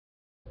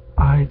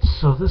Alright,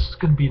 so this is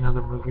going to be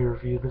another movie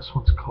review. This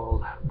one's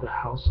called The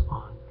House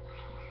on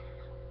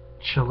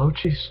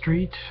Chelouche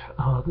Street.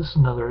 This is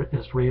another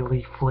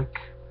Israeli flick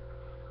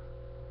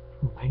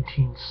from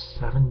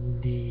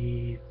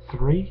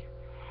 1973.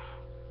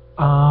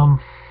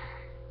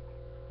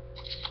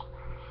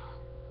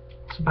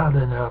 It's about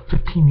a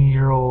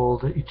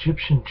 15-year-old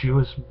Egyptian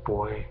Jewish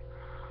boy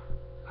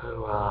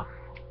who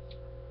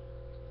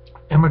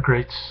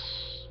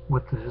emigrates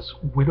with his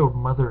widowed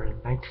mother in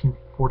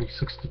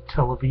 1946 to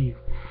Tel Aviv.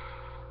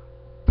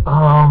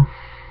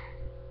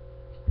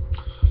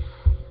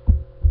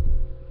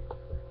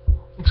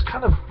 It's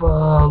kind of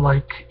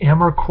like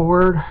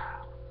Amarcord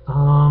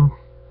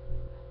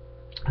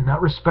in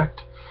that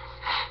respect.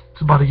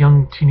 It's about a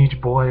young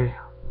teenage boy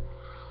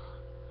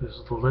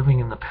who's living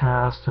in the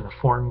past in a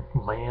foreign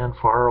land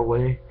far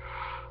away.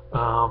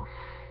 Kind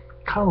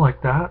of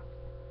like that.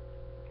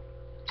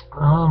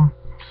 I'm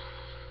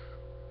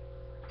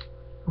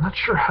not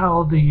sure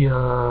how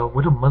the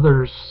widowed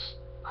mother's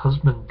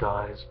husband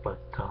dies, but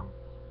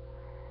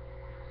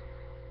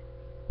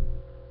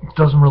it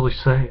doesn't really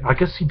say. I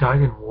guess he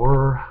died in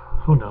war.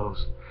 Who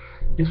knows?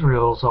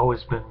 Israel's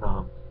always been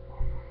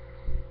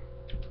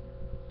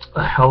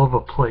a hell of a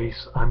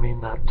place. I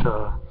mean that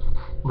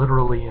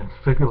literally and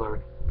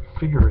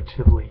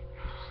figuratively.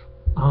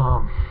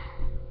 Now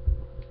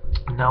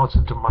it's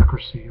a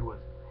democracy with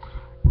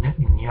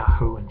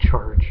Netanyahu in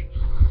charge.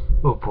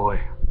 Oh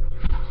boy.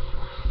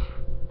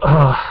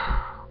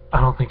 I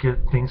don't think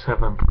things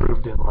have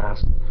improved in the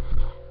last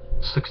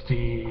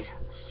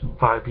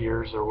 65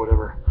 years or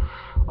whatever.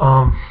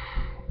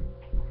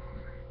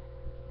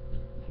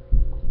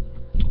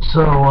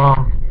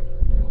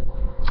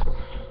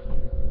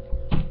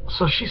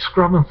 So she's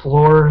scrubbing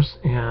floors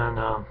and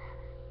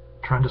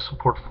trying to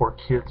support 4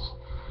 kids.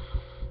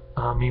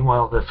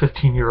 Meanwhile, the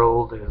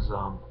 15-year-old is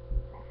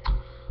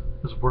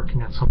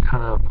working at some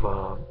kind of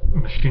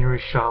machine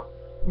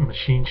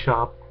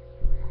shop,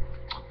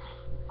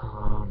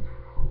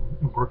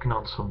 working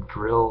on some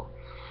drill.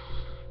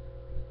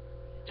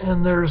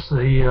 And there's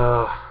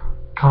the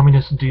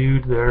communist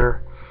dude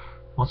there,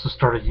 wants to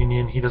start a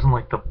union. He doesn't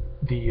like the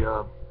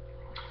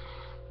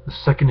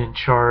second in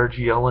charge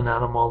yelling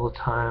at him all the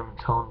time,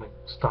 telling him to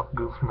stop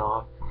goofing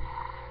off.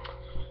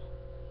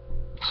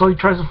 So he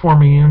tries to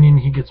form a union.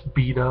 He gets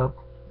beat up,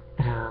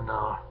 and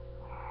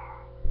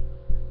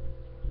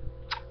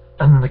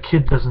then the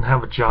kid doesn't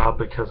have a job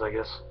because I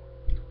guess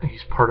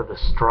he's part of the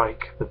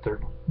strike that they're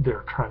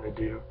trying to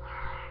do.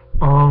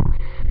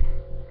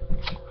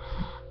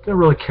 Didn't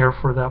really care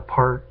for that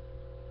part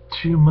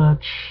too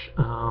much.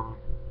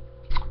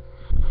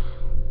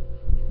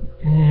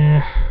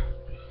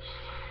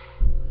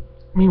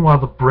 Meanwhile,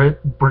 the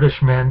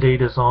British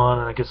mandate is on,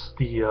 and I guess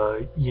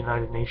the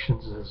United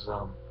Nations is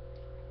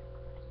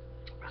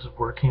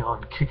working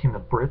on kicking the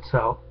Brits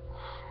out,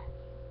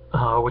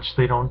 which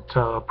they don't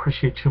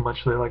appreciate too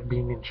much. They like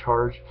being in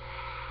charge.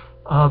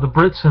 The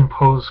Brits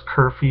impose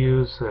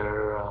curfews.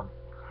 They're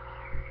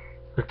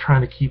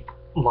trying to keep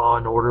law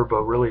and order,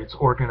 but really it's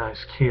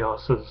organized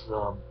chaos, as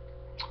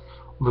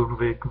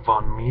Ludwig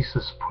von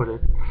Mises put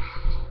it.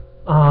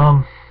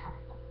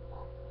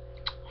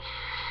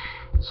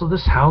 So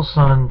this house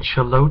on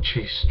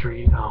Chelouche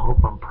Street, I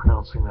hope I'm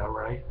pronouncing that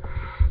right,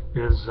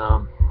 is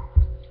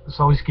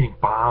always getting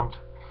bombed.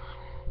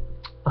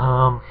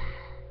 I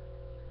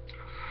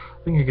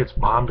think it gets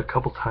bombed a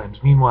couple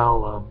times.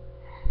 Meanwhile,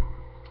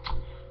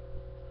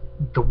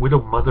 the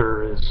widowed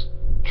mother is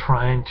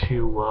trying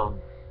to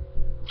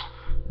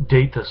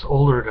date this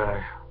older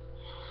guy,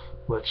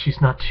 but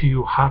she's not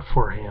too hot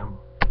for him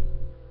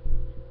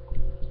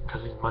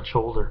because he's much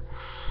older.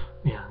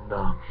 And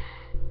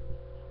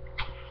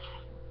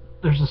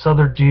there's this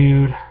other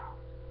dude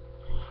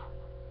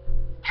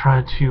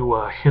trying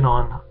to hit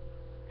on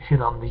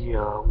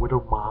the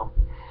widowed mom.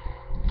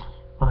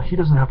 He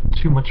doesn't have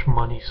too much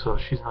money, so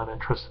she's not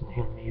interested in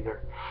him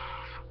either.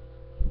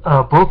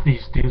 Both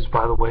these dudes,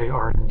 by the way,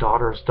 are in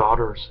Daughters,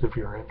 if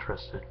you're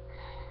interested.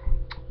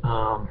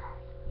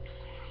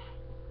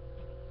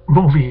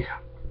 Movie,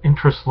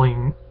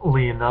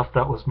 interestingly enough,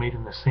 that was made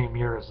in the same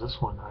year as this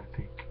one, I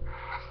think.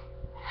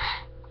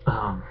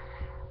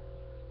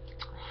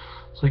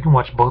 So you can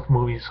watch both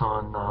movies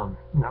on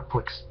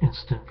Netflix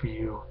Instant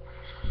View.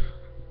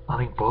 I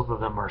think both of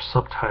them are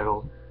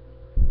subtitled,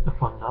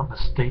 if I'm not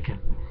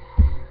mistaken.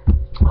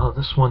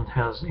 This one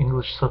has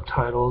English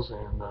subtitles,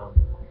 and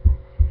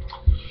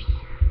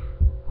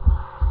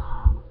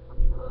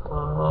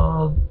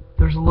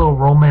there's a little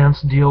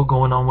romance deal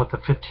going on with a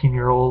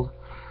 15-year-old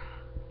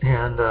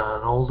and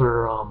an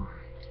older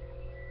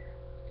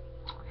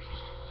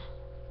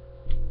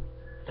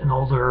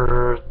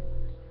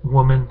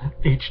woman,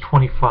 age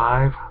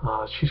 25.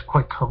 She's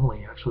quite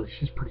comely, actually.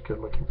 She's pretty good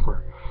looking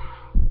for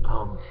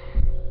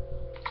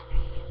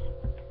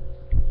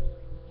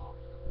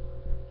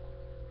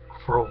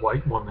a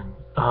white woman.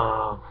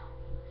 I'll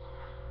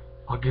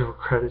give her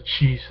credit.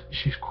 She's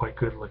quite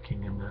good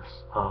looking in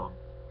this, and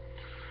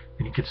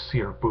you get to see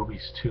her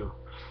boobies too.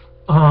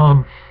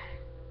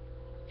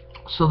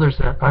 So there's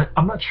that.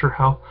 I'm not sure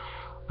how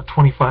a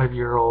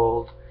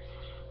 25-year-old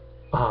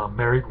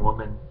married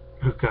woman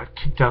who got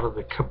kicked out of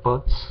the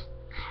kibbutz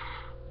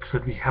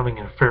could be having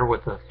an affair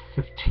with a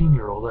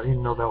 15-year-old. I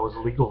didn't know that was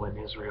legal in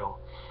Israel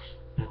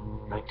in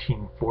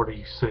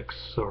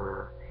 1946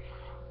 or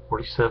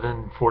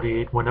 47,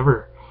 48,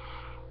 whenever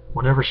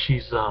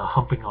she's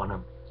humping on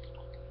him.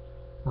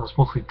 That was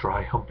mostly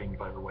dry humping,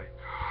 by the way.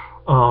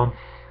 I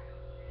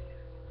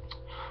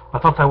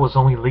thought that was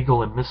only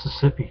legal in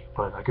Mississippi,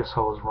 but I guess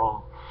I was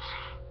wrong.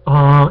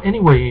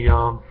 Anyway,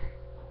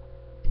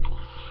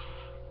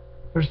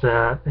 there's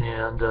that,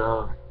 and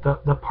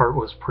that part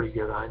was pretty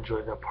good. I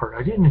enjoyed that part.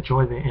 I didn't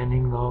enjoy the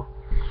ending, though.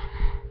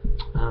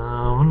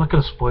 I'm not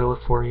going to spoil it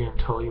for you and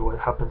tell you what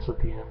happens at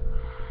the end.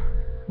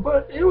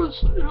 But it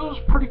was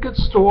a pretty good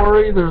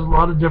story. There's a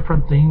lot of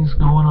different things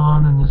going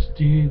on in this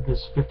dude,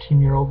 this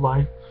 15-year-old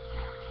life.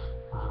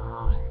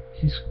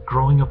 He's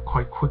growing up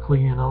quite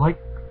quickly, and I like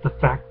the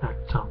fact that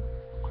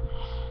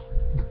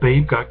the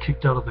babe got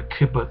kicked out of the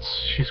kibbutz.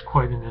 She's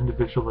quite an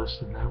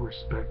individualist in that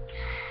respect.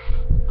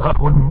 I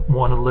wouldn't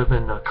want to live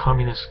in a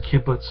communist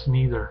kibbutz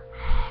neither.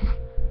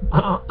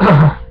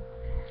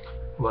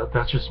 But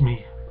that's just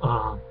me.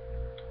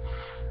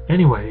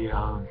 Anyway,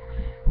 I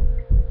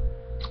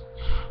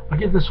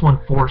give this one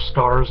 4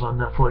 stars on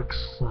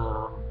Netflix,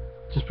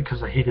 just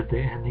because I hated the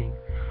ending.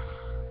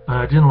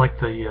 I didn't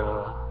like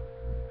the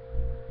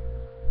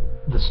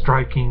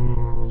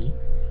striking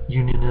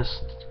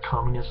unionist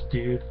communist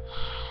dude.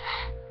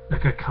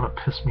 That guy kind of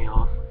pissed me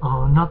off.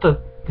 Not that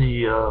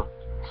they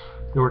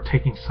were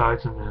taking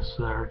sides in this.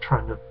 They're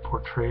trying to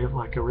portray it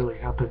like it really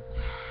happened.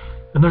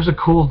 And there's a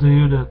cool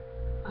dude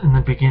in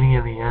the beginning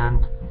and the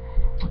end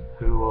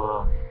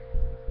who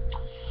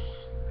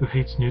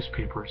hates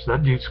newspapers.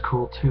 That dude's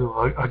cool too.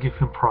 I give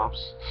him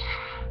props.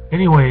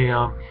 Anyway,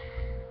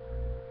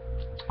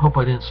 hope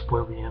I didn't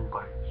spoil the end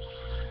by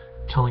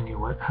telling you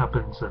what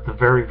happens at the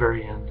very,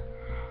 very end.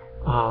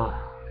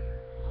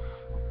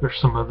 There's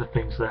some other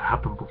things that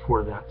happen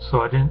before that,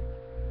 so I didn't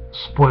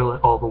spoil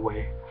it all the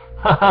way.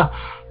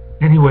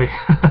 Anyway,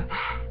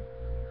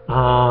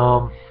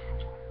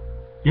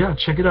 yeah,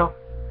 check it out.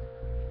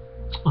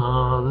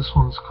 This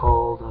one's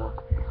called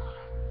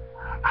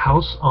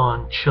House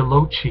on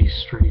Chelouche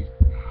Street.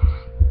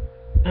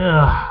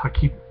 I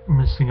keep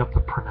messing up the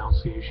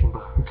pronunciation,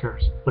 but who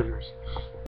cares? Players.